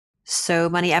So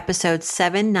Money episode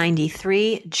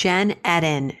 793, Jenn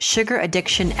Edden, sugar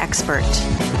addiction expert.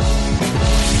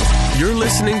 You're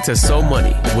listening to So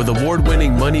Money with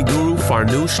award-winning money guru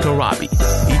Farnoosh Torabi.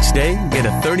 Each day, get a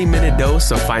 30-minute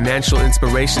dose of financial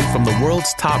inspiration from the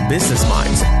world's top business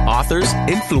minds, authors,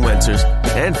 influencers,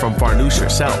 and from Farnoosh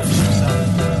herself.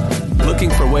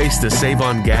 Looking for ways to save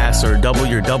on gas or double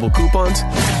your double coupons?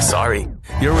 Sorry,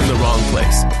 you're in the wrong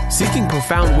place. Seeking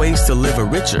profound ways to live a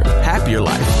richer, happier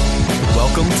life.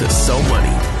 Welcome to So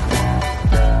Money.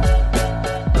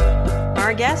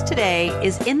 Our guest today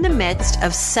is in the midst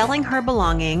of selling her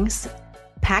belongings,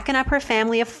 packing up her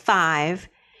family of 5,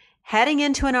 heading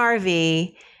into an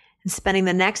RV, and spending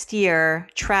the next year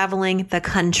traveling the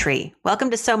country. Welcome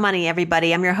to So Money,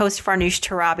 everybody. I'm your host, Farnoosh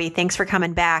Torabi. Thanks for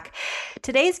coming back.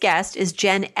 Today's guest is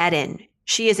Jenn Edden.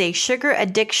 She is a sugar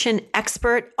addiction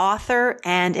expert, author,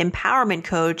 and empowerment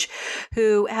coach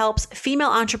who helps female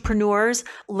entrepreneurs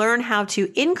learn how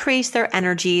to increase their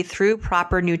energy through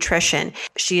proper nutrition.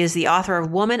 She is the author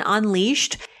of Woman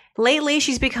Unleashed. Lately,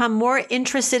 she's become more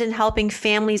interested in helping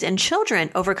families and children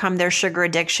overcome their sugar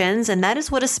addictions, and that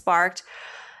is what has sparked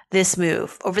this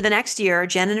move. Over the next year,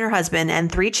 Jenn and her husband and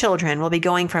 3 children will be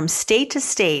going from state to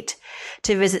state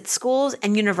to visit schools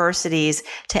and universities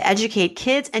to educate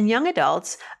kids and young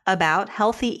adults about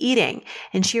healthy eating.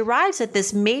 And she arrives at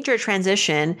this major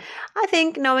transition, I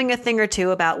think, knowing a thing or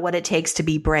two about what it takes to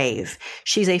be brave.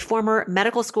 She's a former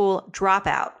medical school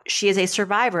dropout. She is a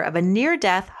survivor of a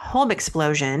near-death home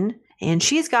explosion, and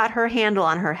she's got her handle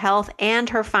on her health and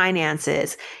her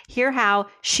finances. Hear how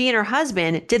she and her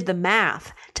husband did the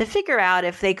math to figure out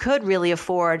if they could really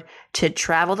afford to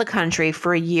travel the country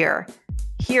for a year.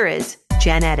 Here is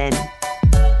Jenn Edden.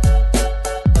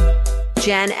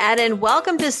 Jenn Edden,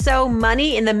 welcome to So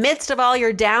Money in the midst of all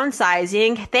your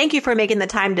downsizing. Thank you for making the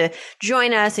time to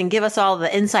join us and give us all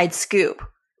the inside scoop.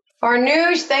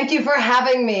 Farnoosh, thank you for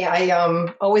having me. I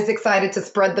am always excited to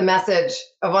spread the message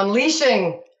of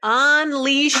unleashing.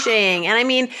 And I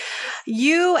mean,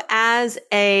 you as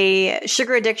a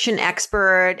sugar addiction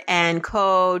expert and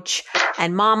coach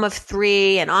and mom of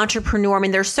 3 and entrepreneur, I mean,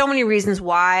 there's so many reasons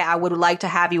why I would like to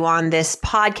have you on this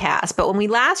podcast. But when we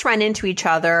last ran into each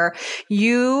other,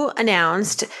 you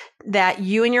announced that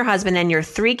you and your husband and your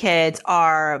 3 kids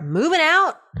are moving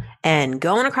out and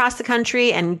going across the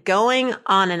country and going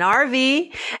on an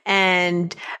RV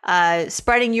and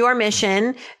spreading your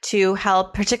mission to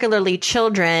help particularly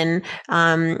children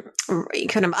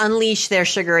kind of unleash their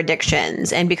sugar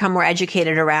addictions and become more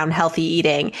educated around healthy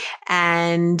eating.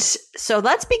 And so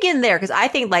let's begin there, because I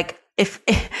think if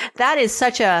that is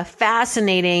such a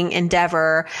fascinating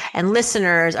endeavor, and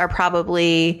listeners are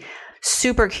probably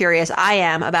super curious, I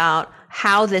am, about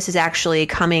how this is actually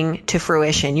coming to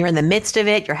fruition. You're in the midst of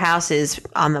it. Your house is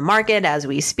on the market as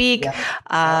we speak.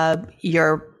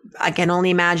 Yeah. I can only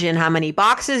imagine how many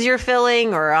boxes you're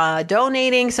filling or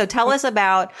donating. So tell us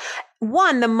about,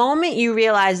 one, the moment you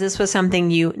realized this was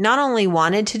something you not only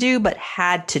wanted to do, but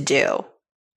had to do.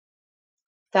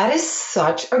 That is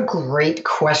such a great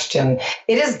question.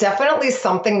 It is definitely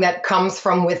something that comes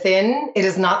from within. It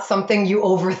is not something you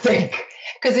overthink.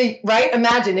 Because, right?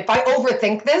 Imagine if I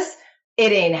overthink this,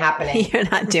 it ain't happening. You're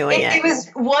not doing it. It was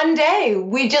one day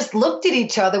we just looked at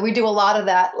each other. We do a lot of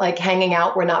that, like hanging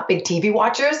out. We're not big TV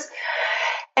watchers.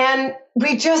 And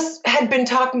we just had been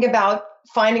talking about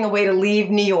finding a way to leave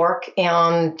New York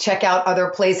and check out other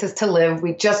places to live.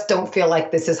 We just don't feel like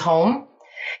this is home.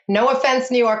 No offense,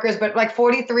 New Yorkers, but like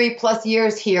 43 plus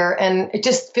years here. And it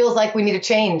just feels like we need a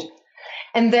change.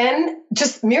 And then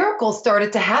just miracles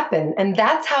started to happen. And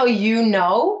that's how you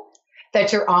know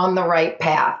that you're on the right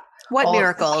path. What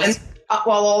miracles?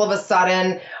 All of a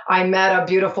sudden, I met a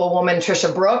beautiful woman,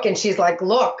 Trisha Brook, and she's like,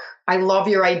 look, I love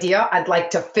your idea. I'd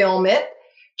like to film it.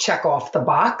 Check off the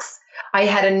box. I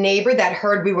had a neighbor that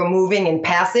heard we were moving and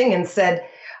passing and said,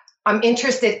 I'm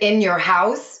interested in your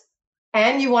house.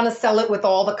 And you want to sell it with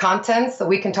all the contents, so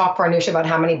we can talk, Farnoosh, about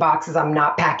how many boxes I'm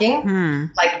not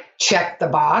packing. Like, check the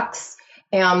box.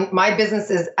 And my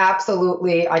business is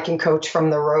absolutely, I can coach from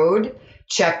the road,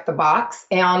 check the box.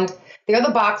 And the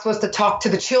other box was to talk to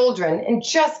the children and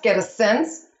just get a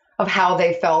sense of how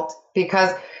they felt,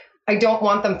 because I don't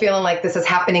want them feeling like this is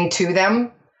happening to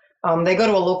them. They go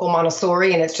to a local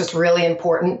Montessori, and it's just really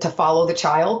important to follow the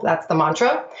child. That's the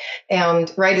mantra.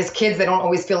 And right, as kids, they don't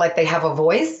always feel like they have a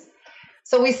voice.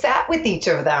 So we sat with each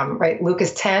of them, right? Luke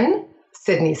is 10,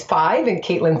 Sydney's 5, and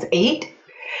Caitlin's 8.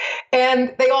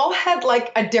 And they all had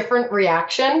like a different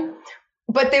reaction,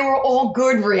 but they were all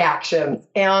good reactions.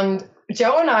 And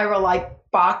Joe and I were like,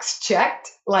 box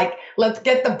checked, like, let's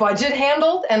get the budget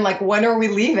handled. And like, when are we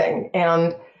leaving?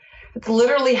 And It's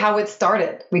literally how it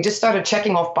started. We just started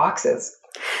checking off boxes.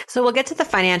 So we'll get to the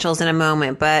financials in a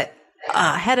moment, but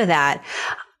ahead of that,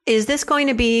 is this going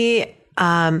to be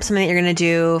something that you're going to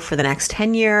do for the next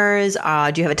 10 years? Do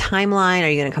you have a timeline? Are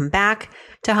you going to come back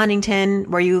to Huntington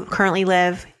where you currently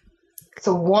live?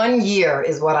 So 1 year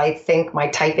is what I think my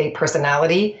type A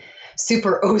personality,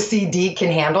 super OCD,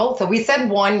 can handle. So we said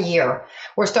 1 year.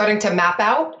 We're starting to map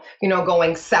out,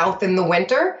 going south in the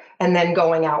winter and then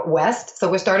going out west. So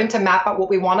we're starting to map out what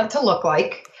we want it to look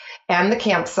like and the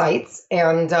campsites.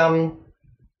 And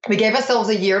we gave ourselves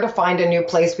a year to find a new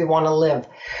place we want to live.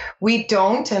 We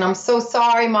don't, and I'm so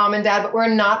sorry, Mom and Dad, but we're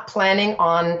not planning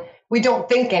on, we don't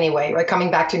think anyway, right,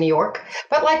 coming back to New York.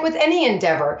 But like with any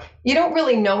endeavor, you don't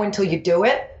really know until you do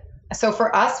it. So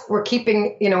for us, we're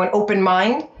keeping, an open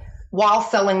mind while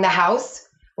selling the house,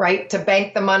 right, to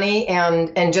bank the money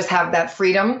and just have that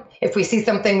freedom. If we see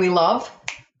something we love,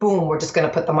 boom, we're just going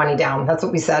to put the money down. That's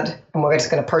what we said, and we're just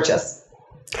going to purchase.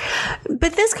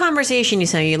 But this conversation,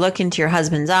 you look into your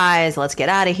husband's eyes, let's get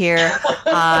out of here.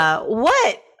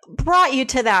 What brought you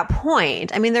to that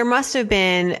point? I mean, there must have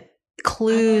been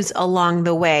clues along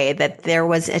the way that there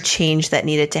was a change that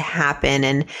needed to happen.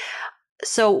 And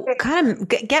so kind of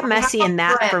get messy in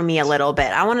that for me a little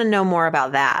bit. I want to know more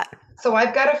about that. So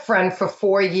I've got a friend for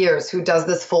 4 years who does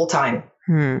this full time.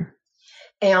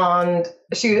 And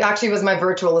she actually was my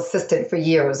virtual assistant for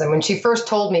years. And when she first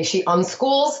told me she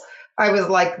unschools, I was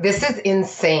like, this is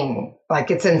insane.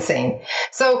 Like, it's insane.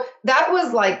 So that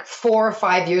was like 4 or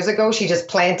 5 years ago. She just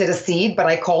planted a seed, but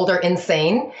I called her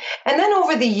insane. And then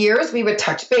over the years, we would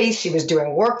touch base. She was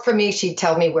doing work for me. She'd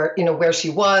tell me where she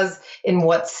was, in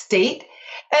what state.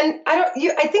 And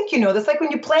I think this, like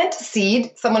when you plant a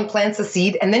seed, someone plants a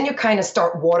seed, and then you kind of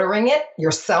start watering it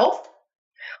yourself.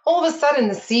 All of a sudden,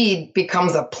 the seed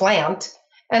becomes a plant.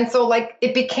 And so like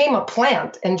it became a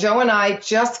plant. And Joe and I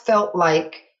just felt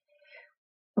like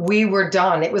we were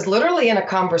done. It was literally in a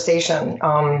conversation.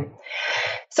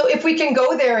 So if we can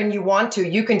go there and you want to,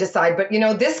 you can decide. But,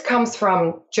 this comes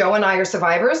from Joe and I are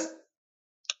survivors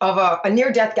of a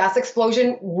near-death gas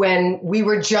explosion when we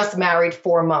were just married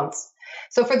 4 months.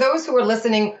 So for those who are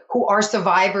listening who are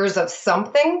survivors of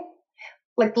something,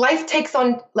 like life takes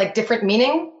on like different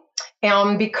meaning.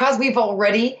 Because we've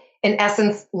already, in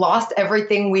essence, lost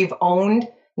everything we've owned,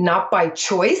 not by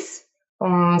choice,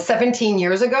 17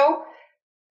 years ago,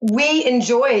 we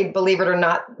enjoyed, believe it or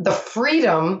not, the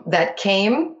freedom that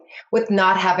came with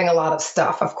not having a lot of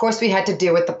stuff. Of course, we had to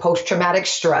deal with the post-traumatic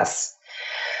stress,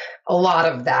 a lot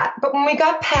of that. But when we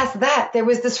got past that, there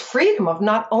was this freedom of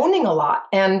not owning a lot.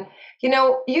 And,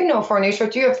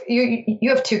 Farnoosh, you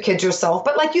have 2 kids yourself,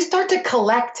 but like you start to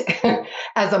collect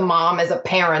as a mom, as a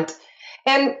parent.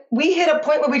 And we hit a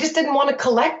point where we just didn't want to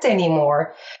collect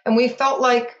anymore. And we felt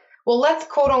like, well, let's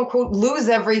quote unquote lose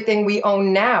everything we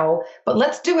own now, but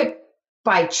let's do it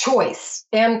by choice.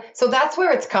 And so that's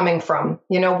where it's coming from.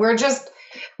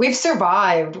 We've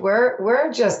survived.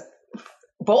 We're just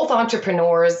both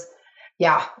entrepreneurs.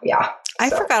 Yeah. I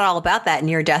forgot all about that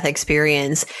near-death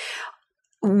experience.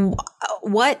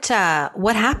 What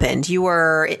happened? You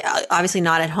were obviously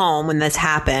not at home when this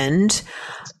happened.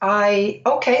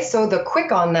 So the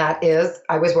quick on that is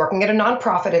I was working at a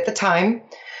nonprofit at the time.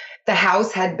 The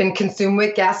house had been consumed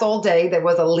with gas all day. There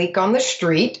was a leak on the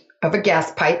street of a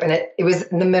gas pipe, and it was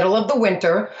in the middle of the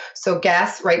winter. So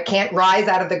gas, right, can't rise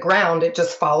out of the ground. It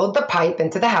just followed the pipe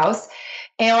into the house.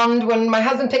 And when my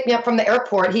husband picked me up from the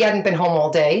airport, he hadn't been home all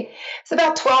day. It's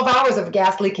about 12 hours of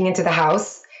gas leaking into the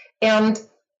house. And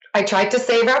I tried to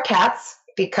save our cats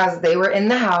because they were in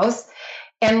the house.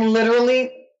 And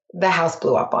literally, the house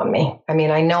blew up on me. I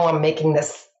mean, I know I'm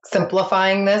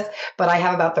simplifying this, but I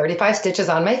have about 35 stitches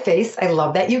on my face. I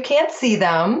love that you can't see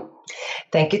them.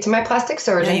 Thank you to my plastic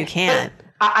surgeon. No, you can't.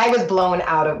 I was blown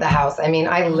out of the house. I mean,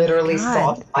 I literally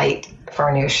saw the light,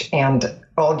 Farnoosh, and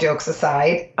all jokes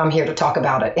aside, I'm here to talk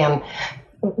about it. And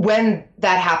when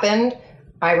that happened,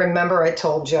 I remember I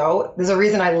told Joe, there's a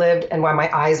reason I lived and why my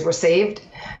eyes were saved,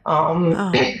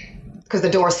 because the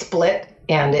door split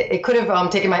and it could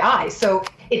have taken my eyes. So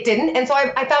it didn't. And so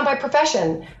I found my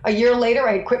profession. A year later,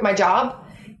 I quit my job,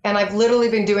 and I've literally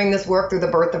been doing this work through the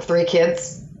birth of 3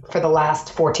 kids for the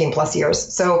last 14 plus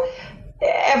years. So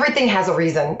everything has a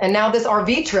reason. And now this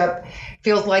RV trip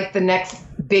feels like the next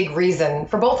big reason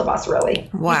for both of us, really.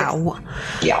 Wow.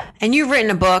 Yeah. And you've written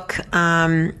a book.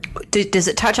 Does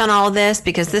it touch on all of this?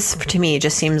 Because this, to me,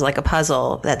 just seems like a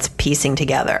puzzle that's piecing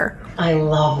together. I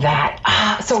love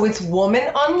that. So it's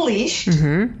Woman Unleashed.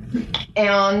 Mm-hmm.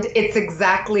 And it's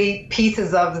exactly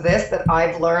pieces of this that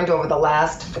I've learned over the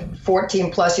last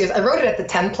 14 plus years. I wrote it at the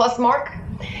 10 plus mark.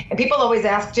 And people always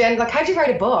ask, Jen, like, how'd you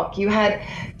write a book? You had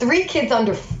 3 kids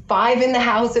under 5 in the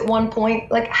house at one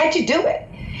point. Like, how'd you do it?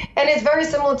 And it's very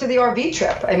similar to the RV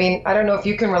trip. I mean, I don't know if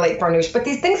you can relate, Farnoosh, but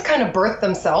these things kind of birth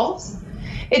themselves.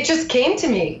 It just came to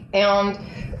me. And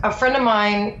a friend of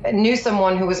mine knew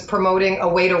someone who was promoting a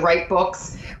way to write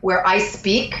books where I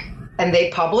speak and they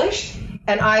publish.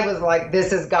 And I was like,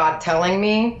 this is God telling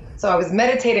me. So I was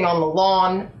meditating on the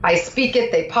lawn. I speak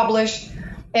it, they publish.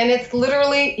 And it's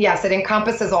literally, yes, it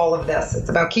encompasses all of this. It's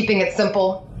about keeping it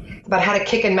simple. It's about how to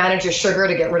kick and manage your sugar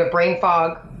to get rid of brain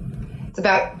fog. It's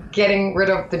about getting rid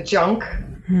of the junk.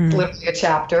 It's literally a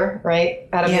chapter, right?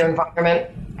 Out of your environment,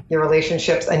 your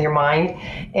relationships, and your mind.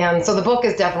 And so the book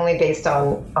is definitely based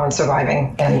on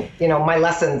surviving and, my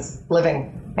lessons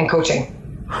living and coaching.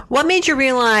 What made you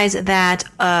realize that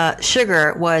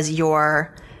sugar was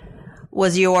your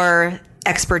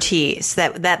expertise,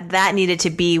 that needed to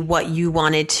be what you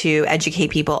wanted to educate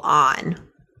people on?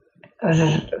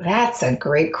 That's a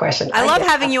great question. I love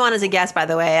having you on as a guest, by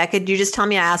the way. You just tell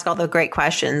me I ask all the great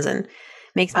questions and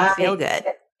makes me feel good.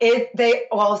 They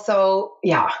also,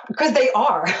 because they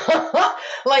are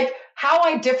like how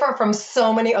I differ from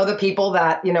so many other people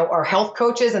that, are health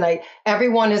coaches, and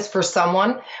everyone is for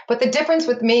someone. But the difference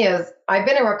with me is I've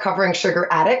been a recovering sugar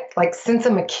addict, like since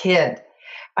I'm a kid.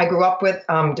 I grew up with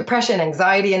depression,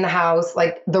 anxiety in the house,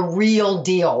 like the real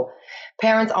deal.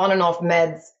 Parents on and off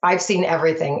meds. I've seen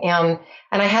everything. And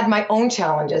I had my own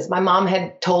challenges. My mom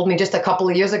had told me just a couple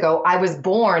of years ago, I was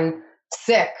born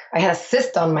sick. I had a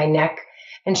cyst on my neck,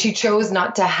 and she chose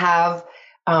not to have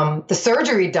the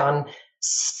surgery done.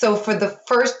 So for the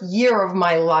first year of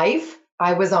my life,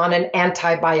 I was on an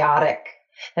antibiotic.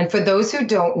 And for those who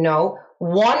don't know,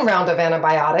 1 round of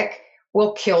antibiotic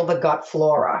will kill the gut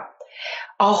flora.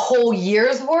 A whole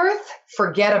year's worth,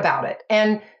 forget about it.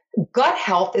 And gut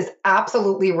health is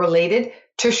absolutely related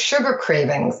to sugar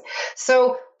cravings.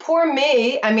 So poor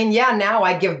me, now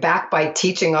I give back by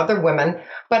teaching other women,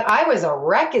 but I was a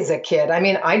wreck as a kid.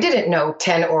 I didn't know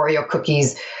 10 Oreo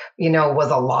cookies, was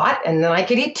a lot. And then I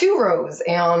could eat 2 rows,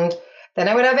 and then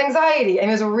I would have anxiety. And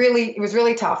it was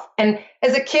really tough. And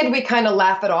as a kid, we kind of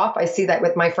laugh it off. I see that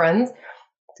with my friends,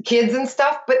 kids and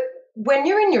stuff. But when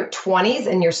you're in your 20s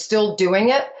and you're still doing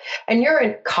it, and you're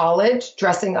in college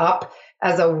dressing up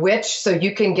as a witch so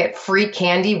you can get free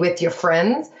candy with your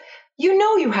friends,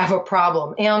 you have a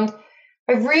problem. And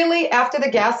after the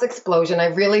gas explosion, I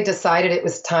really decided it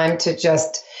was time to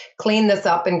just clean this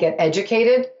up and get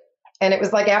educated. And it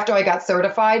was like after I got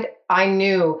certified, I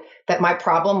knew that my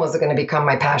problem was going to become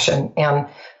my passion. And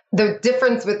the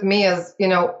difference with me is,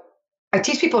 I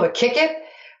teach people to kick it,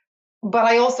 but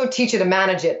I also teach you to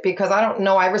manage it, because I don't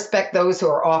know, I respect those who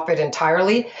are off it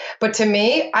entirely. But to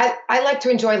me, I like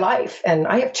to enjoy life, and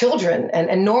I have children,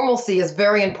 and normalcy is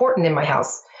very important in my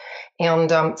house. And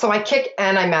so I kick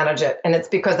and I manage it. And it's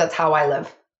because that's how I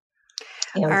live.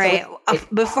 All right.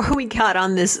 Before we got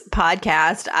on this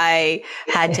podcast, I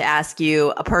had to ask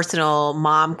you a personal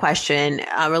mom question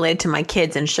related to my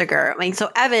kids and sugar. So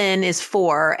Evan is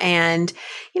 4, and,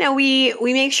 we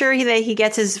make sure that he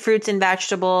gets his fruits and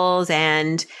vegetables,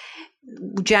 and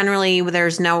generally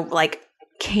there's no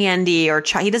candy or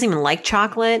he doesn't even like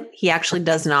chocolate. He actually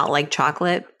does not like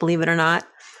chocolate, believe it or not,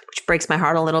 which breaks my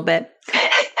heart a little bit.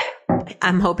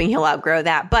 I'm hoping he'll outgrow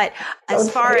that. But as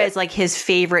far as his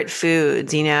favorite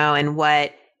foods, and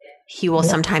what he will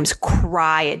sometimes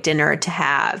cry at dinner to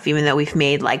have, even though we've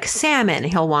made salmon,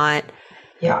 he'll want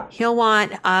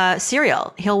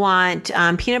cereal. He'll want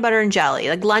peanut butter and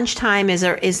jelly. Lunchtime is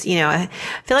I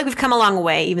feel like we've come a long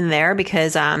way even there,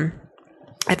 because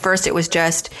at first it was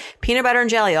just peanut butter and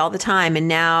jelly all the time. And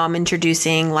now I'm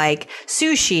introducing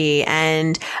sushi.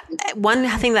 And one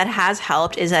thing that has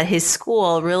helped is that his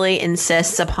school really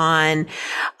insists upon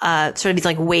sort of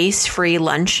these waste-free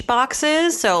lunch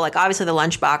boxes. So obviously the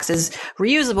lunch box is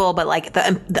reusable, but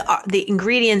the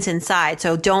ingredients inside.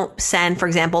 So don't send, for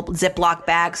example, Ziploc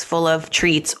bags full of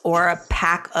treats or a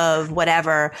pack of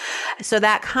whatever. So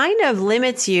that kind of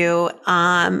limits you,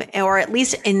 or at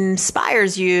least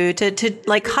inspires you to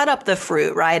cut up the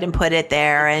fruit, right, and put it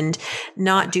there, and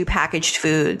not do packaged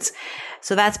foods.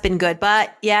 So that's been good.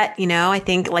 But yet, I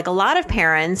think a lot of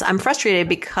parents, I'm frustrated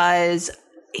because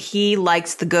he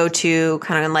likes the go-to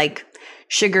kind of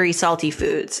sugary, salty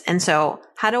foods. And so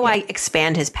how do I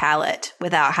expand his palate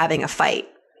without having a fight?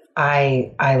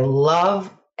 I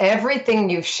love everything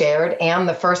you've shared. And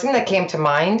the first thing that came to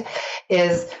mind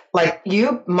is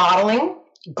you modeling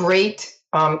great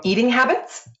eating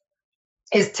habits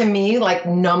is to me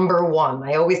number one.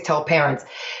 I always tell parents,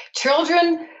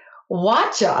 children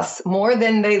watch us more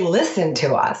than they listen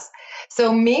to us.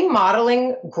 So me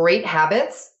modeling great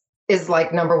habits is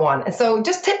like number one. And so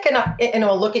just take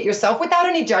a look at yourself without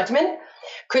any judgment.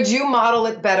 Could you model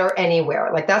it better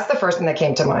anywhere? Like that's the first thing that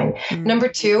came to mind. Mm-hmm. Number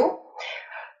two,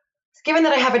 given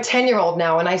that I have a 10-year-old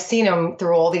now and I've seen him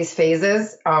through all these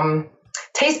phases,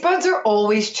 taste buds are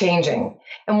always changing.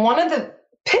 And one of the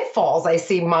pitfalls I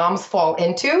see moms fall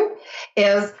into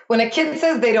is when a kid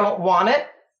says they don't want it,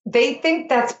 they think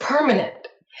that's permanent.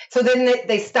 So then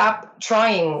they stop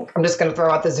trying. I'm just going to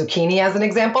throw out the zucchini as an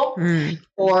example,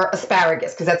 or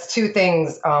asparagus, because that's two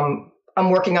things I'm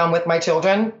working on with my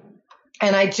children.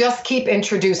 And I just keep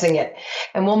introducing it.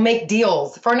 And we'll make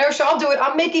deals. Farnoosh, I'll do it.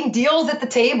 I'm making deals at the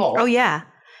table. Oh, yeah.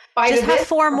 Just have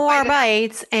 4 more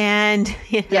bites and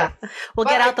we'll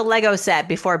get out the Lego set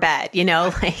before bed,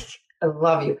 like. I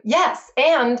love you. Yes.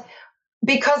 And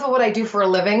because of what I do for a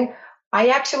living, I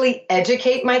actually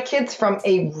educate my kids from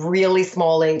a really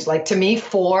small age. Like to me,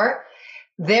 4,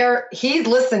 he's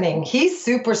listening. He's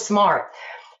super smart.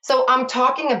 So I'm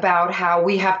talking about how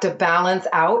we have to balance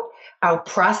out our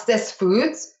processed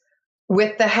foods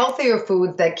with the healthier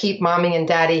foods that keep mommy and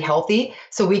daddy healthy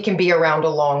so we can be around a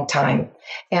long time.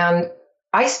 And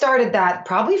I started that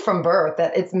probably from birth,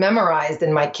 that it's memorized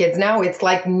in my kids now. It's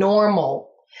like normal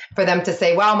for them to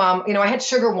say, wow, mom, I had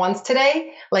sugar once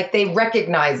today. Like they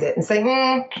recognize it and say,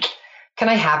 can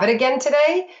I have it again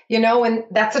today? And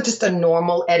that's just a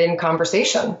normal Edden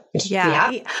conversation.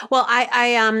 Yeah. Well,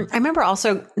 I remember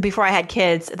also before I had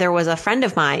kids, there was a friend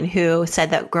of mine who said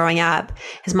that growing up,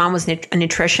 his mom was a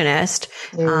nutritionist,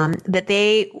 that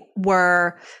they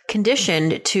were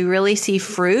conditioned to really see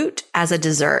fruit as a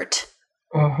dessert.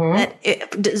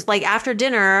 That like after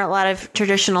dinner, a lot of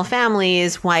traditional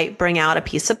families might bring out a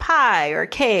piece of pie or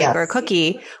cake or a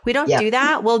cookie. We don't do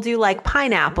that. We'll do like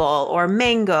pineapple or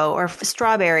mango or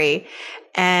strawberry.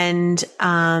 And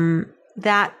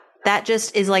that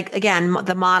just is like, again,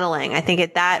 the modeling. I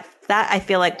think that I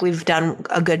feel like we've done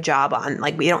a good job on.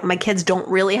 Like my kids don't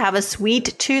really have a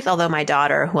sweet tooth, although my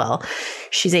daughter, well,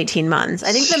 she's 18 months.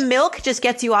 I think the milk just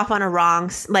gets you off on a wrong,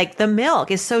 like the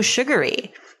milk is so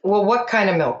sugary. Well, what kind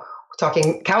of milk? We're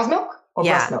talking cow's milk or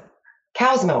breast milk?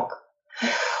 Cow's milk.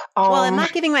 Well, I'm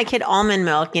not giving my kid almond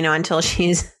milk, until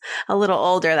she's a little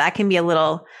older. That can be a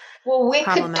little we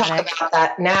could talk about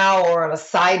that now or on a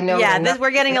side note. Yeah, we're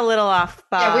getting a little off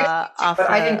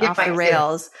the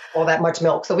rails. All that much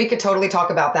milk. So we could totally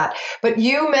talk about that. But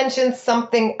you mentioned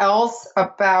something else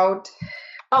about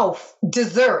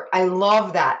dessert. I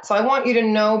love that. So I want you to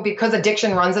know, because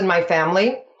addiction runs in my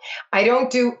family, I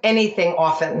don't do anything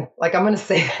often. Like I'm going to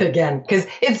say that again, because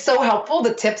it's so helpful,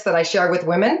 the tips that I share with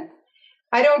women.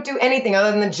 I don't do anything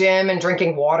other than the gym and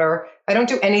drinking water. I don't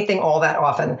do anything all that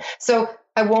often. So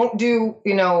I won't do,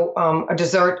 a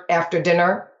dessert after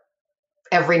dinner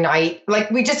every night.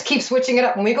 Like we just keep switching it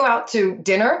up. When we go out to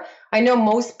dinner, I know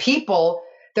most people,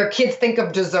 their kids think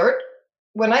of dessert.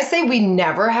 When I say we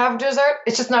never have dessert,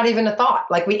 it's just not even a thought.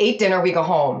 Like we ate dinner, we go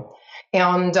home.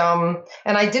 And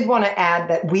I did want to add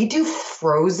that we do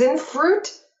frozen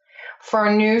fruit.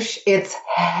 Farnoosh, it's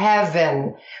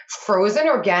heaven. Frozen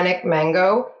organic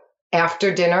mango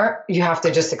after dinner, you have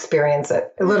to just experience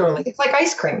it. Literally, it's like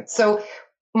ice cream. So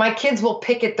my kids will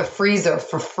pick at the freezer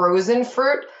for frozen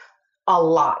fruit a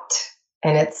lot.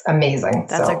 And it's amazing.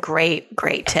 That's a great,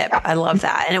 great tip. I love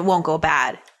that. And it won't go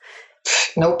bad.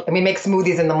 Nope. And we make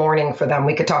smoothies in the morning for them.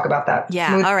 We could talk about that.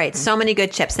 Yeah. All right. So many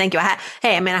good tips. Thank you. I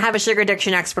have a sugar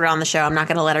addiction expert on the show. I'm not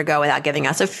going to let her go without giving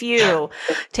us a few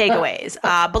takeaways.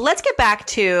 But let's get back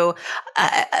to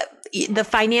the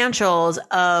financials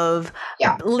of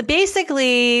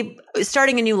basically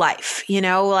starting a new life,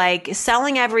 like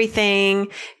selling everything,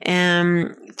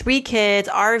 3 kids,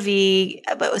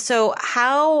 RV. So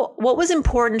what was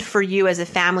important for you as a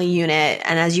family unit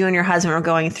and as you and your husband were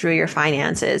going through your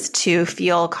finances to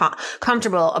feel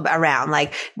comfortable around?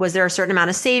 Like, was there a certain amount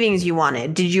of savings you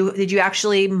wanted? Did you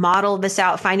actually model this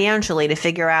out financially to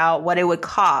figure out what it would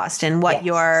cost and what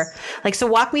so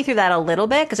walk me through that a little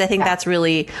bit, because I think that's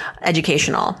really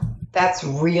educational. That's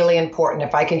really important.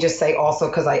 If I can just say also,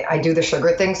 because I do the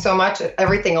sugar thing so much,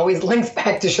 everything always links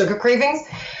back to sugar cravings.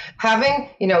 Having,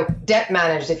 debt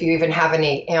managed, if you even have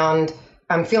any, and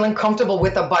feeling comfortable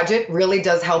with a budget really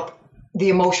does help the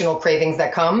emotional cravings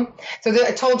that come. So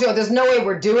I told you, there's no way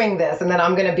we're doing this, and then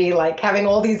I'm going to be like having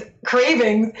all these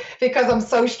cravings because I'm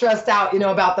so stressed out,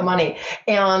 about the money.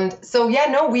 And so,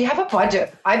 we have a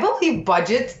budget. I believe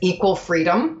budgets equal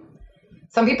freedom.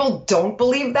 Some people don't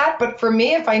believe that, but for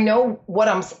me, if I know what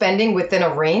I'm spending within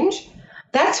a range,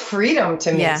 that's freedom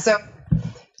to me. Yeah. So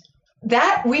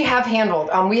that we have handled.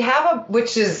 We have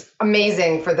which is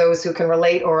amazing for those who can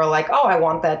relate or are like, oh, I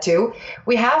want that too.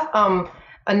 We have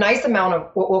a nice amount of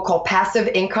what we'll call passive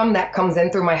income that comes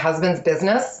in through my husband's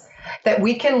business that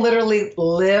we can literally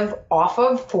live off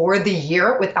of for the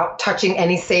year without touching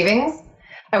any savings.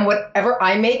 And whatever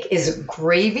I make is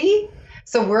gravy.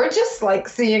 So we're just like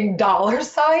seeing dollar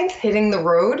signs hitting the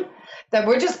road that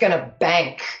we're just going to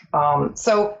bank.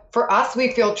 So for us,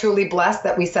 we feel truly blessed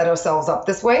that we set ourselves up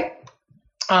this way.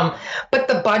 But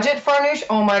the budget, Farnoosh,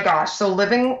 oh my gosh. So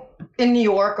living in New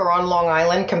York or on Long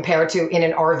Island compared to in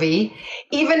an RV,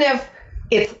 even if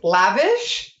it's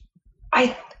lavish,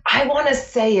 I want to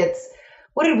say it's,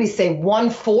 what did we say?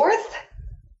 1/4?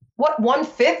 What,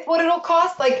 1/5 what it'll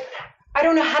cost? Like, I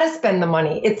don't know how to spend the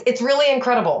money. It's really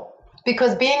incredible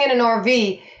because being in an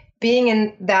RV, being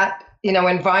in that,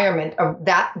 environment of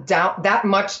that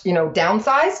much,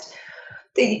 downsized,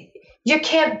 you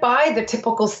can't buy the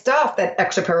typical stuff, that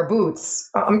extra pair of boots.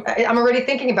 I'm already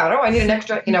thinking about, I need an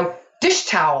extra, dish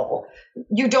towel.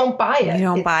 You don't buy it. You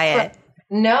don't buy it.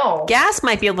 No. Gas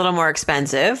might be a little more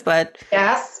expensive, but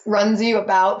gas runs you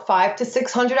about $500 to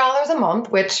 $600 a month,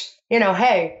 which,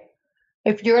 hey,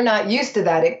 if you're not used to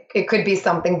that, it could be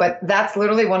something, but that's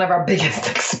literally one of our biggest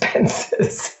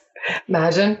expenses.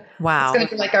 Imagine. Wow. It's going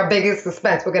to be like our biggest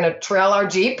expense. We're going to trail our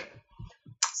Jeep.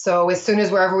 So as soon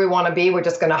as wherever we want to be, we're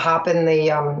just going to hop in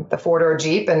the four-door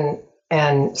Jeep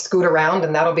and scoot around,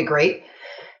 and that'll be great.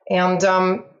 And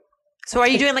so are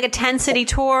you doing like a 10-city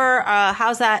tour?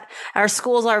 How's that? Are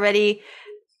schools already,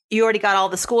 you already got all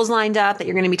the schools lined up that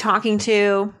you're going to be talking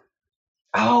to?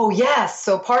 Oh, yes.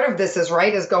 So part of this is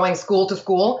going school to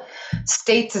school,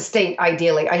 state to state,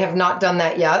 ideally. I have not done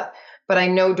that yet, but I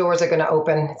know doors are going to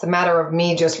open. It's a matter of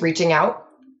me just reaching out.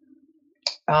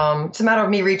 So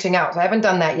I haven't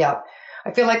done that yet.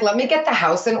 I feel like, let me get the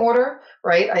house in order,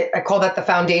 right? I call that the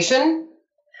foundation.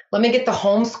 Let me get the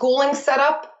homeschooling set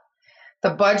up,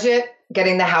 the budget,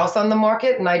 getting the house on the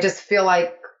market. And I just feel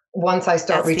like once I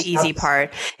start reaching That's the easy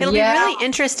part. It'll be really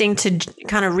interesting to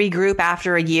kind of regroup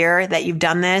after a year that you've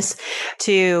done this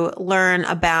to learn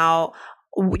about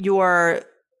your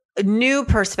new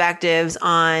perspectives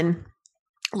on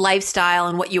lifestyle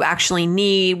and what you actually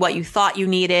need, what you thought you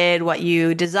needed, what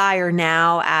you desire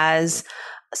now as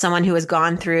someone who has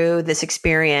gone through this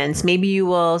experience. Maybe you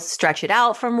will stretch it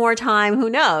out for more time. Who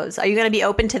knows? Are you going to be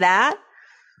open to that?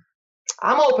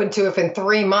 I'm open to if in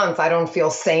 3 months I don't feel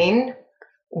sane,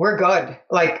 we're good.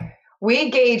 Like, we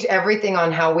gauge everything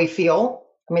on how we feel.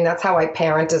 I mean, that's how I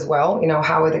parent as well.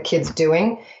 How are the kids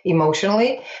doing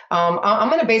emotionally? I'm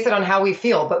going to base it on how we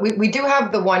feel, but we do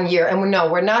have the 1 year, and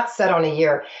we're not set on a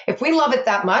year. If we love it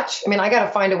that much, I got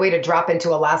to find a way to drop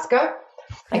into Alaska.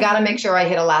 I got to make sure I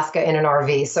hit Alaska in an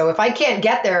RV. So if I can't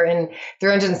get there in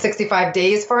 365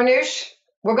 days, Farnoosh,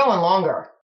 we're going longer.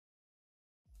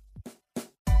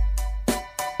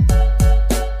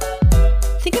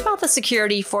 Think about the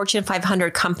security Fortune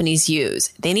 500 companies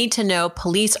use. They need to know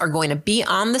police are going to be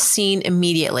on the scene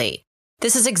immediately.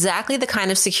 This is exactly the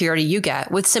kind of security you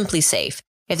get with Simply Safe.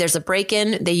 If there's a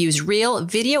break-in, they use real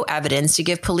video evidence to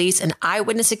give police an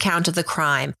eyewitness account of the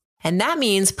crime. And that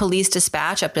means police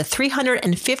dispatch up to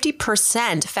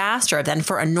 350% faster than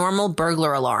for a normal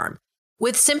burglar alarm.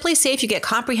 With Simply Safe, you get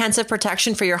comprehensive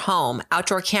protection for your home.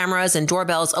 Outdoor cameras and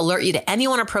doorbells alert you to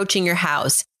anyone approaching your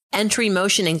house. Entry,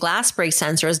 motion, and glass break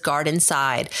sensors guard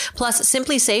inside. Plus,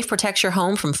 Simply Safe protects your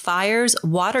home from fires,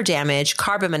 water damage,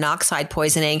 carbon monoxide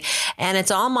poisoning, and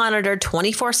it's all monitored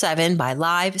 24/7 by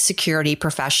live security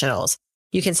professionals.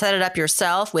 You can set it up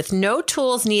yourself with no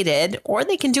tools needed, or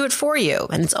they can do it for you,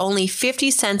 and it's only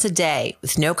 50 cents a day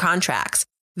with no contracts.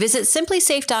 Visit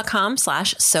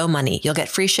simplysafe.com/SoMoney. You'll get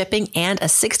free shipping and a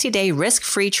 60-day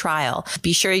risk-free trial.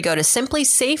 Be sure you go to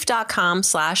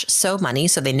simplysafe.com/SoMoney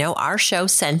so they know our show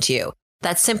sent you.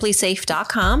 That's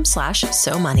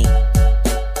simplysafe.com/SoMoney.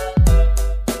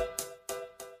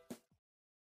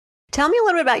 Tell me a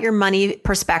little bit about your money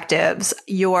perspectives,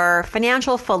 your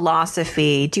financial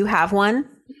philosophy. Do you have one?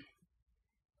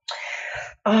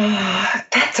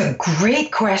 That's a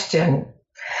great question.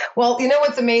 Well,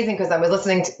 what's amazing, because I was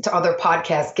listening to other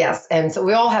podcast guests, and so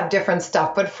we all have different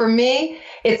stuff. But for me,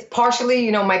 it's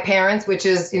partially, my parents, which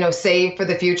is, save for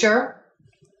the future.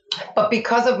 But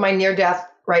because of my near-death,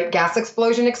 gas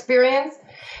explosion experience,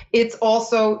 it's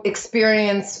also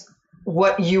experience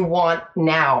what you want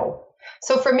now.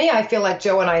 So for me, I feel like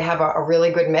Joe and I have a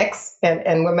really good mix,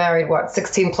 and we're married,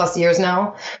 16 plus years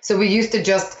now. So we used to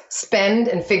just spend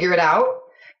and figure it out.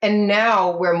 And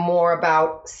now we're more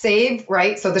about save,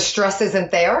 right? So the stress isn't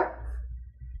there.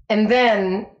 And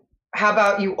then how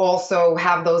about you also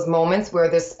have those moments where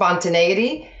there's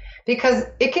spontaneity? Because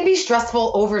it can be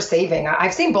stressful over saving.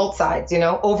 I've seen both sides,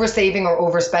 over saving or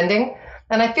overspending.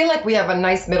 And I feel like we have a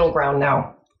nice middle ground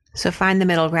now. So find the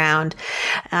middle ground.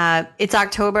 It's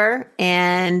October,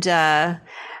 and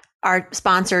our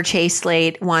sponsor, Chase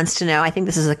Slate, wants to know, I think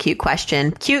this is a cute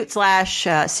question, cute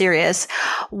 / serious.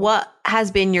 What has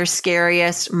been your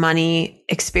scariest money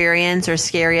experience or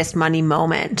scariest money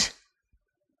moment?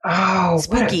 Oh,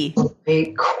 spooky. What a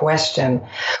great question.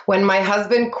 When my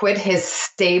husband quit his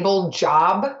stable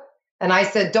job, and I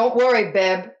said, "Don't worry,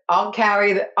 babe, I'll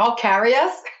carry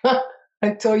us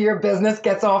until your business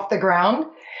gets off the ground."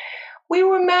 We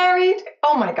were married,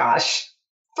 oh my gosh,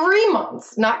 3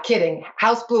 months, not kidding.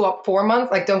 House blew up 4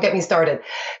 months, like, don't get me started.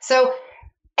 So,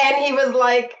 and he was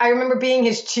like, I remember being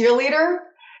his cheerleader.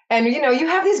 And, you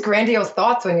have these grandiose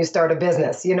thoughts when you start a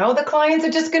business, the clients are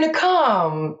just going to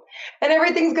come and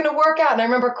everything's going to work out. And I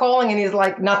remember calling and he's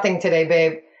like, "Nothing today,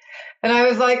 babe." And I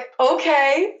was like,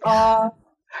 okay, okay,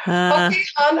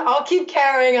 hon, I'll keep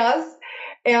carrying us.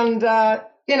 And,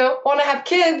 want to have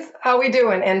kids. How we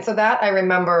doing? And so that I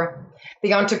remember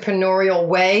the entrepreneurial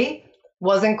way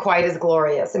wasn't quite as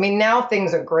glorious. I mean, now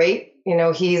things are great.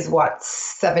 He's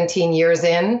 17 years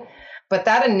in, but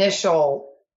that initial,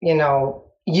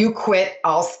 you quit,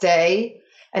 I'll stay.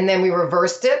 And then we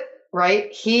reversed it,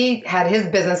 right? He had his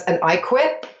business and I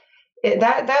quit.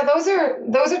 Those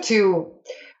are two,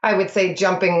 I would say,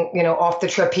 jumping, off the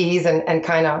trapeze and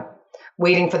kind of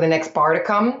waiting for the next bar to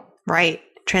come. Right.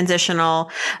 Transitional.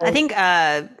 I think,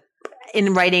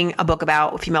 in writing a book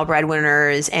about female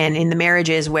breadwinners and in the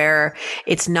marriages where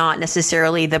it's not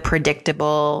necessarily the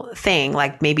predictable thing,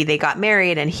 like maybe they got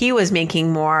married and he was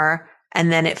making more and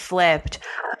then it flipped.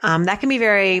 That can be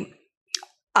very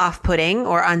off-putting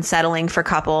or unsettling for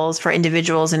couples, for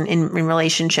individuals in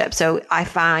relationships. So I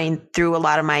found through a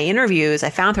lot of my interviews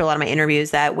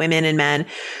that women and men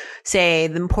say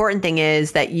the important thing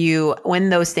is that when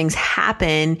those things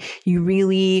happen, you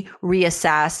really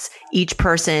reassess each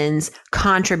person's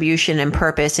contribution and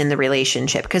purpose in the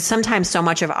relationship. Because sometimes so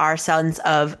much of our sense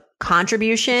of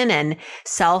contribution and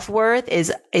self-worth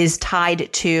is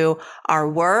tied to our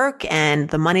work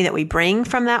and the money that we bring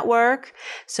from that work.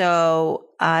 So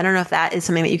I don't know if that is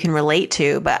something that you can relate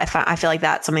to, but I feel like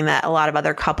that's something that a lot of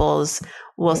other couples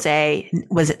will say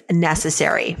was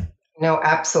necessary. No,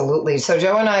 absolutely. So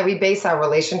Joe and I, we base our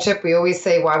relationship. We always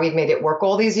say why we've made it work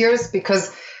all these years,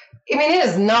 because it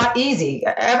is not easy.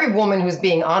 Every woman who's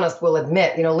being honest will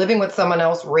admit, living with someone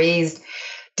else raised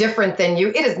different than you,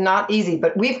 it is not easy,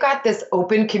 but we've got this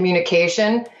open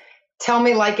communication. Tell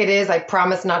me like it is. I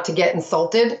promise not to get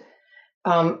insulted.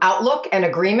 Outlook and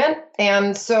agreement.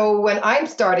 And so when I'm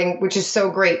starting, which is so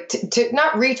great, to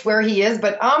not reach where he is,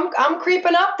 but I'm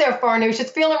creeping up there, Farnoosh. It's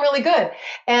feeling really good.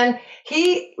 And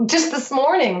he just this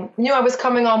morning, I was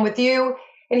coming on with you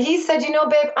and he said,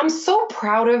 babe, I'm so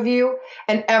proud of you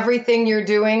and everything you're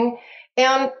doing.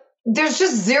 And there's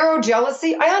just zero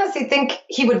jealousy. I honestly think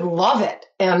he would love it.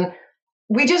 And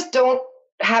we just don't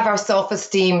have our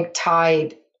self-esteem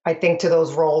tied, I think, to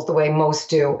those roles the way most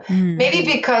do. Maybe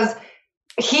because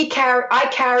I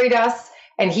carried us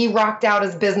and he rocked out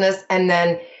his business, and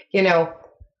then,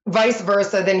 vice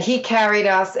versa. Then he carried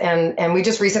us and we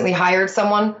just recently hired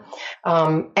someone,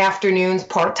 afternoons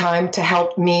part-time to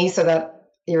help me so that,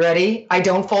 you ready? I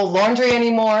don't fold laundry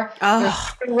anymore. Oh, there's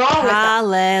nothing wrong with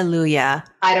hallelujah.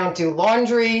 that. I don't do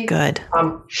laundry. Good.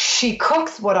 She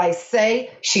cooks what I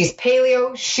say. She's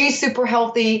paleo. She's super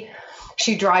healthy.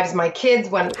 She drives my kids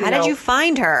when. How did you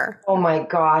find her? Oh my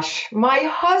gosh. My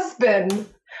husband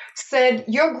said,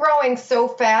 "You're growing so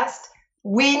fast.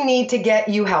 We need to get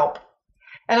you help."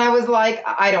 And I was like,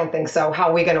 I don't think so. How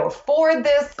are we going to afford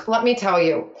this? Let me tell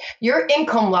you, your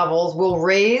income levels will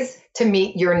raise to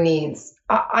meet your needs.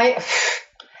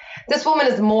 This woman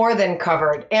is more than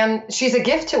covered, and she's a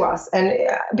gift to us. And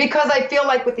because I feel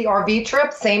like with the RV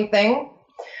trip, same thing.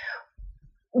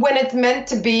 When it's meant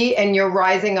to be and you're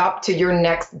rising up to your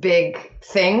next big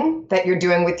thing that you're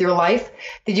doing with your life,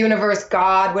 the universe,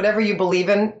 God, whatever you believe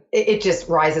in, it just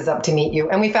rises up to meet you.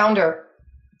 And we found her.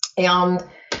 And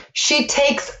she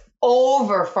takes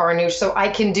over, Farnoosh, so I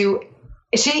can do.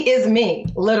 She is me,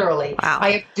 literally. Wow.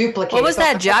 I have duplicated. What was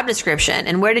that job description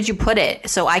and where did you put it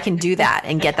so I can do that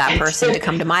and get that person to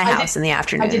come to my house in the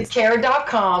afternoon? I did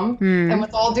care.com. And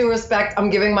with all due respect, I'm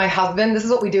giving my husband, this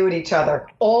is what we do with each other,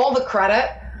 all the credit,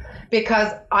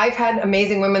 because I've had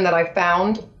amazing women that I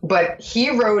found, but he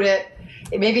wrote it.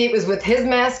 Maybe it was with his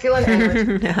masculine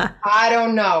energy. I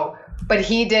don't know. But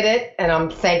he did it, and I'm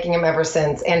thanking him ever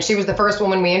since. And she was the first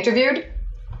woman we interviewed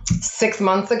 6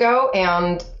 months ago.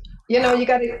 And you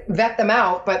got to vet them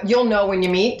out, but you'll know when you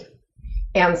meet.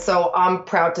 And so I'm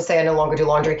proud to say I no longer do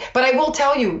laundry. But I will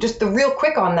tell you, just the real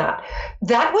quick on that.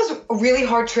 That was a really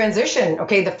hard transition.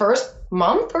 Okay, the first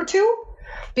month or two,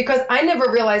 because I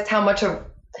never realized how much of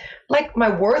like my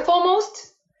worth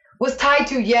almost was tied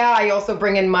to, yeah, I also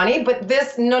bring in money, but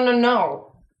this,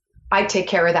 no. I take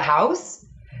care of the house.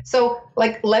 So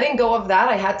like letting go of that,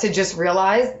 I had to just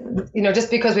realize, just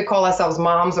because we call ourselves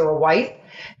moms or a wife,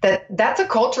 that's a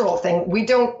cultural thing. We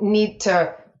don't need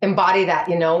to embody that,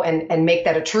 and make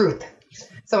that a truth.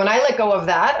 So when I let go of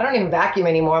that, I don't even vacuum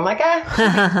anymore. I'm like,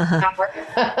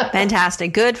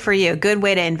 Fantastic. Good for you. Good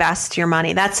way to invest your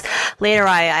money. That's later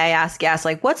I ask guests,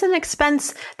 like, what's an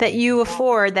expense that you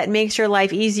afford that makes your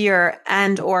life easier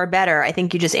and or better? I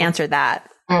think you just answered that.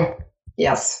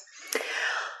 Yes.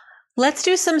 Let's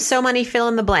do some so money fill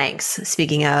in the blanks.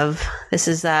 Speaking of, this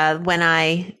is when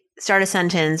I start a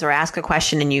sentence or ask a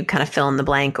question and you kind of fill in the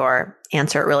blank or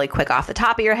answer it really quick off the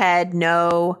top of your head.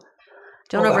 No.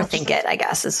 Don't overthink it, I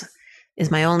guess,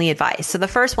 is my only advice. So the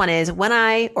first one is when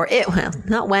I win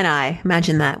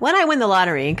the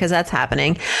lottery, because that's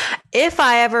happening. If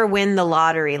I ever win the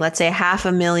lottery, let's say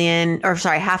 $500 million,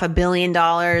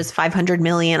 500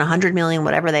 million, 100 million,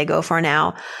 whatever they go for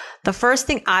now. The first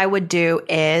thing I would do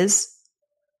is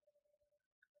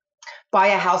buy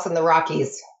a house in the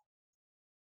Rockies.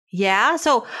 Yeah.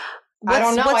 So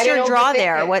what's your draw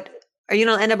there? What are you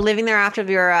going to end up living there after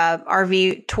your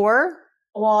RV tour?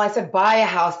 Well, I said buy a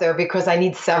house there because I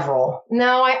need several.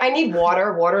 No, I need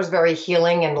water. Water is very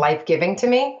healing and life-giving to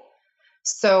me.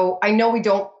 So I know we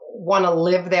don't want to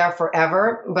live there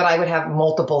forever, but I would have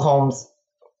multiple homes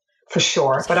for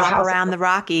sure. Just but a house around the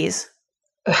Rockies.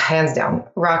 Hands down.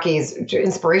 Rockies,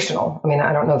 inspirational. I mean,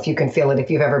 I don't know if you can feel it if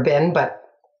you've ever been, but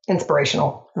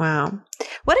inspirational. Wow.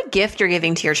 What a gift you're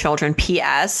giving to your children.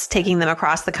 P.S. Taking them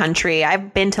across the country.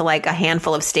 I've been to like a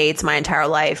handful of states my entire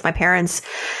life. My parents,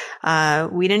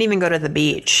 we didn't even go to the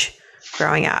beach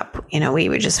growing up. We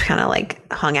would just kind of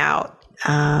like hung out,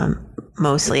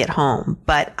 mostly at home.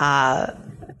 But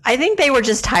I think they were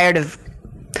just tired of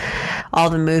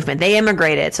all the movement. They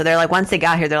immigrated. So they're like, once they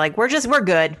got here, they're like, we're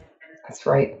good. That's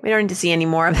right. We don't need to see any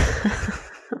more of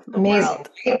the Amazing. world.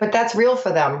 But that's real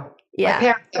for them. Yeah. My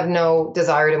parents have no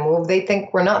desire to move. They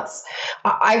think we're nuts.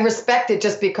 I respect it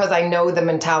just because I know the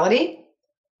mentality,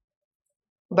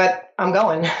 but I'm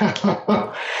going.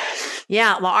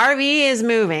 Yeah. Well, RV is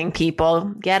moving,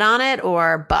 people. Get on it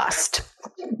or bust.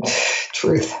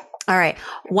 Truth. All right.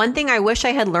 One thing I wish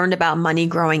I had learned about money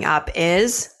growing up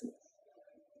is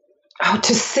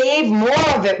to save more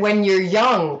of it when you're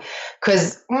young.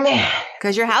 Because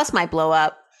your house might blow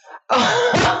up.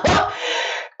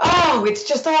 Oh, it's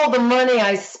just all the money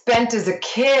I spent as a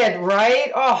kid,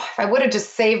 right? Oh, if I would have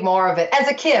just saved more of it as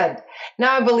a kid.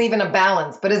 Now I believe in a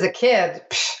balance, but as a kid,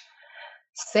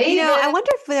 save it. I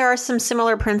wonder if there are some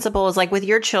similar principles like with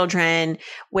your children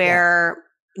where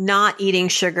not eating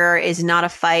sugar is not a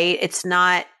fight. It's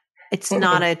not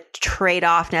a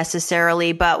trade-off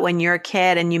necessarily, but when you're a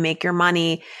kid and you make your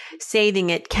money, saving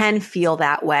it can feel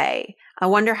that way. I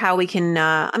wonder how we can,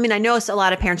 I know a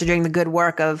lot of parents are doing the good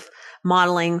work of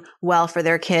modeling well for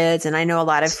their kids. And I know a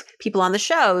lot of people on the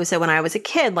show said when I was a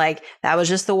kid, like that was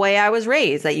just the way I was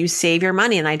raised, that you save your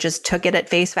money. And I just took it at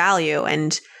face value.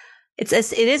 And it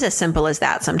is as simple as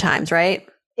that sometimes, right?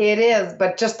 It is.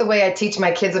 But just the way I teach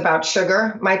my kids about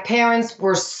sugar, my parents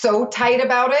were so tight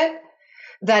about it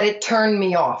that it turned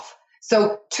me off.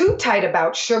 So too tight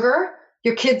about sugar,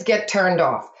 your kids get turned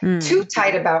off. Too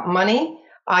tight about money,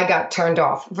 I got turned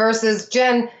off. Versus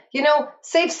Jen,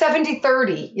 save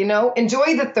 70-30,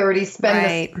 enjoy the 30,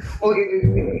 spend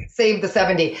save the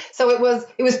 70. So it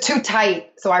was too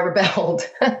tight. So I rebelled.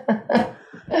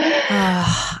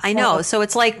 I know. So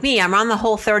it's like me, I'm on the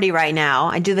whole 30 right now.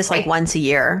 I do this like once a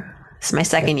year. This is my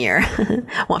second year,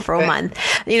 one for a month.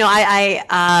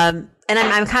 And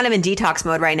I'm kind of in detox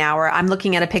mode right now where I'm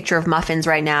looking at a picture of muffins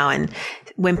right now and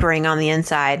whimpering on the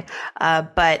inside.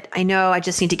 But I know I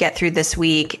just need to get through this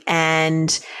week.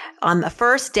 And on the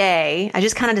first day, I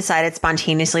just kind of decided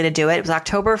spontaneously to do it. It was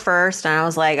October 1st and I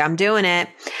was like, I'm doing it.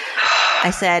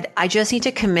 I said, I just need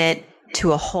to commit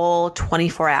to a whole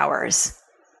 24 hours.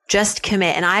 Just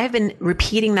commit. And I have been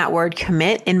repeating that word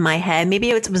commit in my head. Maybe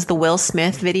it was the Will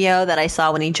Smith video that I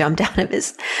saw when he jumped out of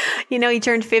his, he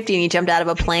turned 50 and he jumped out of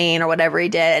a plane or whatever he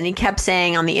did. And he kept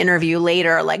saying on the interview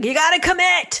later, like, you got to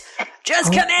commit.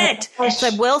 Just commit. It's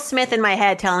like Will Smith in my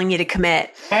head telling you to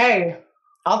commit. Hey,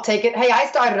 I'll take it. Hey, I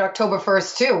started October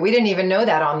 1st too. We didn't even know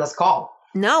that on this call.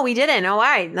 No, we didn't. Oh, all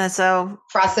right. So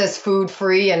processed food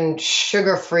free and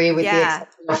sugar free with the exception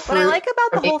of fruit. What I like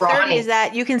about the Whole 30 is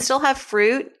that you can still have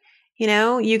fruit.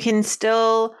 You can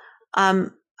still,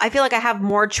 I feel like I have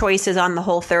more choices on the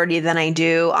Whole 30 than I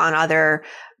do on other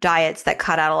diets that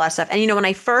cut out a lot of stuff. And, when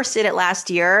I first did it last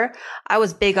year, I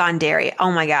was big on dairy.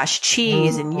 Oh my gosh,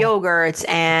 cheese and yogurts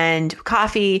and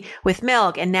coffee with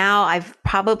milk. And now I've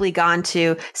probably gone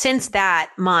to, since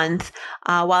that month,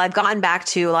 while I've gotten back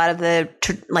to a lot of the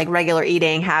regular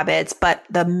eating habits, but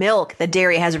the milk, the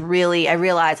dairy has really, I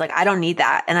realized I don't need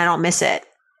that and I don't miss it.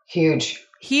 Huge.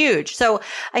 So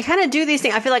I kind of do these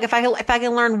things. I feel like if I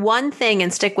can learn one thing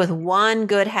and stick with one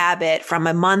good habit from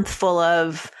a month full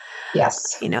of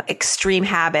extreme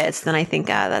habits, then I think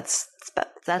that's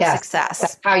success.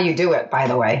 That's how you do it, by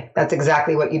the way. That's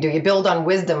exactly what you do. You build on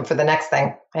wisdom for the next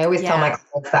thing. I always tell my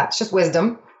clients that. It's just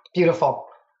wisdom. Beautiful.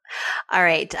 All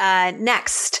right.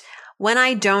 Next, when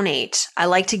I donate, I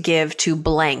like to give to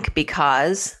blank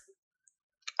because...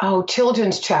 Oh,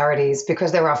 children's charities,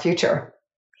 because they're our future.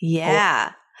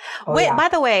 Yeah. Wait, by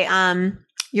the way,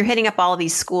 you're hitting up all of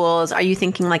these schools. Are you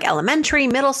thinking elementary,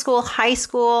 middle school, high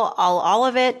school, all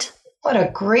of it? What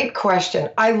a great question.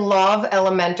 I love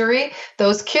elementary.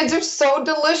 Those kids are so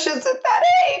delicious at that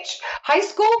age. High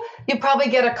school, you probably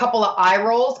get a couple of eye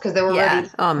rolls because they were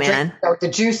already the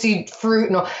juicy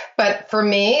fruit. But for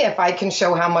me, if I can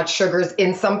show how much sugar's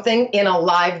in something in a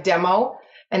live demo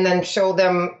and then show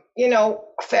them, a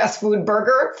fast food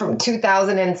burger from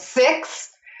 2006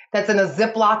 that's in a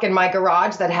Ziploc in my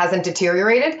garage that hasn't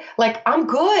deteriorated, I'm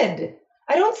good.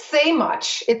 I don't say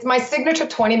much. It's my signature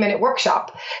 20-minute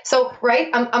workshop. So, right,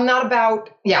 I'm not about,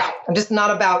 I'm just not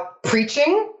about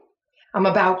preaching. I'm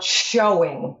about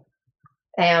showing.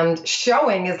 And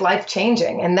showing is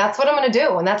life-changing. And that's what I'm going to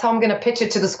do. And that's how I'm going to pitch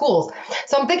it to the schools.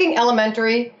 So I'm thinking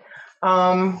elementary.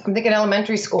 I'm thinking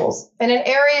elementary schools. And in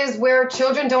areas where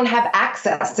children don't have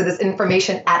access to this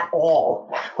information at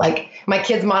all. Like my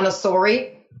kid's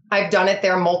Montessori, I've done it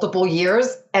there multiple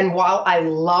years. And while I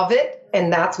love it,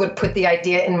 and that's what put the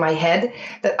idea in my head,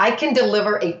 that I can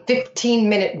deliver a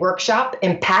 15-minute workshop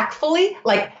impactfully,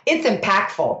 it's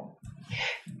impactful.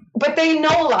 But they know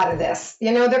a lot of this.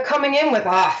 They're coming in with,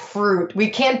 fruit. We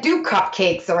can't do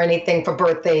cupcakes or anything for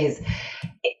birthdays.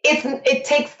 It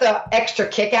takes the extra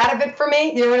kick out of it for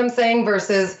me. You know what I'm saying?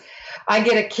 Versus I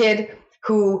get a kid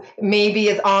who maybe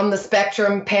is on the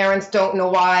spectrum. Parents don't know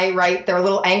why, right? They're a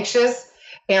little anxious.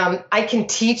 And I can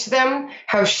teach them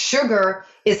how sugar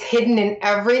is hidden in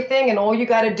everything. And all you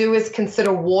got to do is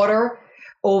consider water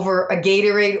over a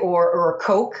Gatorade or a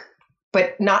Coke,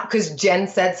 but not because Jenn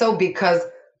said so, because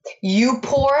you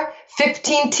pour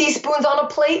 15 teaspoons on a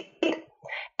plate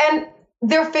and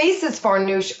their faces,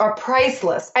 Farnoosh, are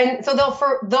priceless. And so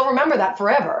they'll remember that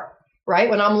forever, right?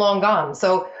 When I'm long gone.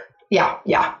 So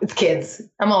yeah, it's kids.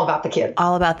 I'm all about the kids.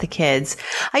 All about the kids.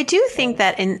 I do think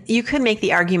that, and you could make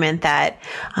the argument that,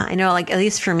 I know, at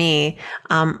least for me,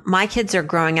 my kids are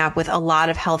growing up with a lot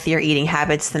of healthier eating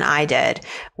habits than I did,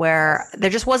 where there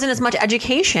just wasn't as much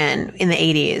education in the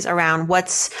 80s around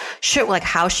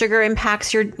how sugar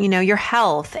impacts your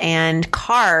health and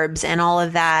carbs and all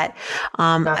of that.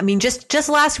 I mean, just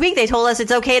last week, they told us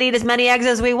it's okay to eat as many eggs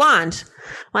as we want.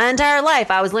 My entire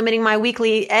life, I was limiting my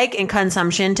weekly egg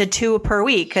consumption to 2 per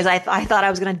week because I thought I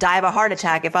was going to die of a heart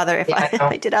attack if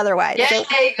I did otherwise. Yeah, so,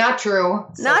 not true.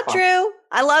 Not true.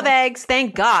 I love eggs.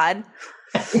 Thank God.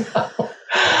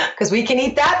 Because we can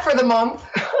eat that for the month.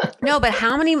 No, but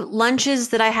how many lunches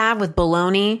did I have with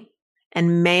bologna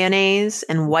and mayonnaise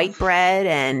and white bread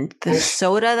and the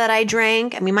soda that I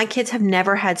drank? I mean, my kids have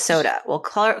never had soda. Well,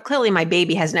 clearly my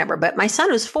baby has never, but my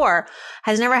son who's 4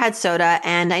 has never had soda.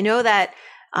 And I know that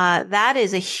that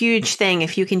is a huge thing.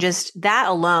 If you can that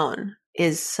alone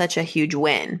is such a huge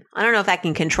win. I don't know if I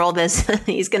can control this.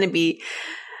 He's going to be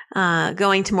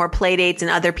going to more play dates in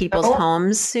other people's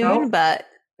homes soon, but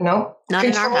not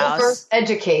in our house. Control versus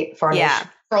educate, Farnoosh. Yeah.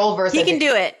 Control versus He can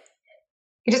do it.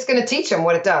 You're just going to teach them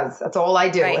what it does. That's all I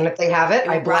do. Right. And if they have it,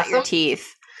 I bless them. Your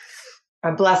teeth. I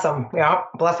bless them. Yeah.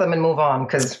 Bless them and move on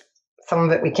because some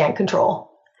of it we can't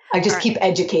control. I just keep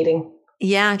educating.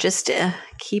 Yeah. Just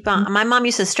keep on. My mom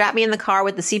used to strap me in the car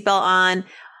with the seatbelt on.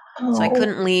 So I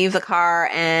couldn't leave the car.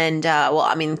 And,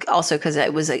 also because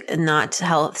it was not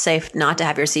safe not to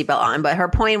have your seatbelt on. But her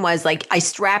point was I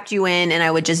strapped you in and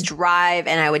I would just drive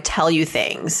and I would tell you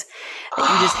things that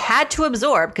you just had to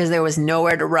absorb because there was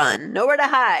nowhere to run, nowhere to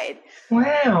hide.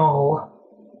 Wow.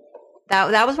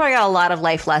 That was where I got a lot of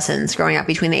life lessons growing up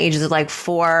between the ages of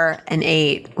 4 and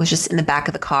 8 was just in the back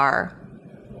of the car.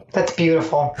 That's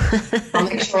beautiful. I'll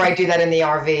make sure I do that in the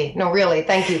RV. No, really.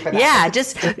 Thank you for that. Yeah.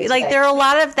 Just there are a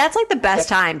lot of, that's the best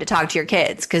time to talk to your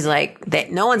kids. Cause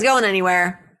no one's going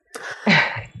anywhere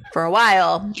for a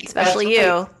while, especially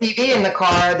you. TV in the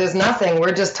car. There's nothing.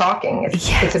 We're just talking.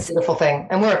 It's a beautiful thing.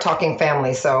 And we're a talking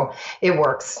family. So it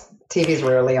works. TV's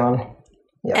rarely on.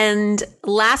 Yep. And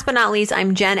last but not least,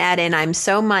 I'm Jenn Edden. I'm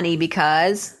so money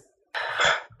because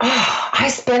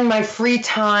I spend my free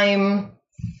time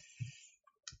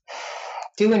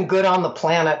doing good on the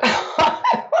planet.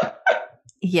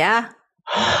 Yeah.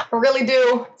 I really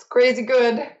do. It's crazy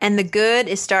good. And the good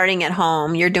is starting at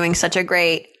home. You're doing such a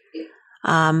great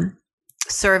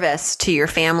service to your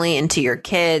family and to your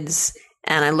kids.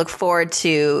 And I look forward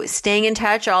to staying in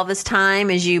touch all this time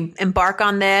as you embark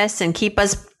on this and keep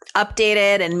us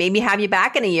updated and maybe have you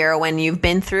back in a year when you've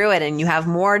been through it and you have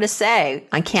more to say.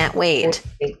 I can't wait.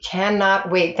 I cannot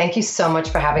wait. Thank you so much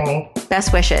for having me.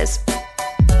 Best wishes.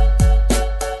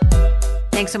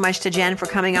 Thanks so much to Jenn for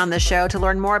coming on the show. To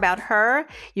learn more about her,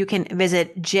 you can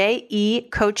visit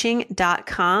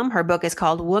jecoaching.com. Her book is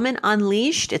called Woman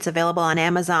Unleashed. It's available on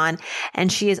Amazon.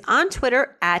 And she is on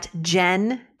Twitter at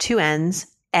Jenn, 2 N's,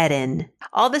 Edden.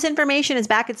 All this information is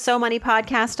back at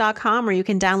SoMoneyPodcast.com, where you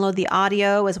can download the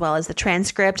audio as well as the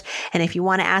transcript. And if you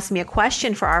want to ask me a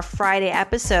question for our Friday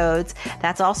episodes,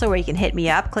 that's also where you can hit me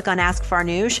up. Click on Ask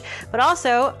Farnoosh. But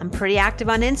also, I'm pretty active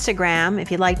on Instagram.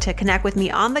 If you'd like to connect with me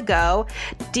on the go,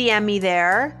 DM me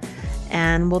there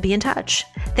and we'll be in touch.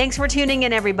 Thanks for tuning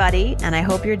in, everybody. And I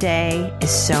hope your day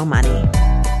is so money.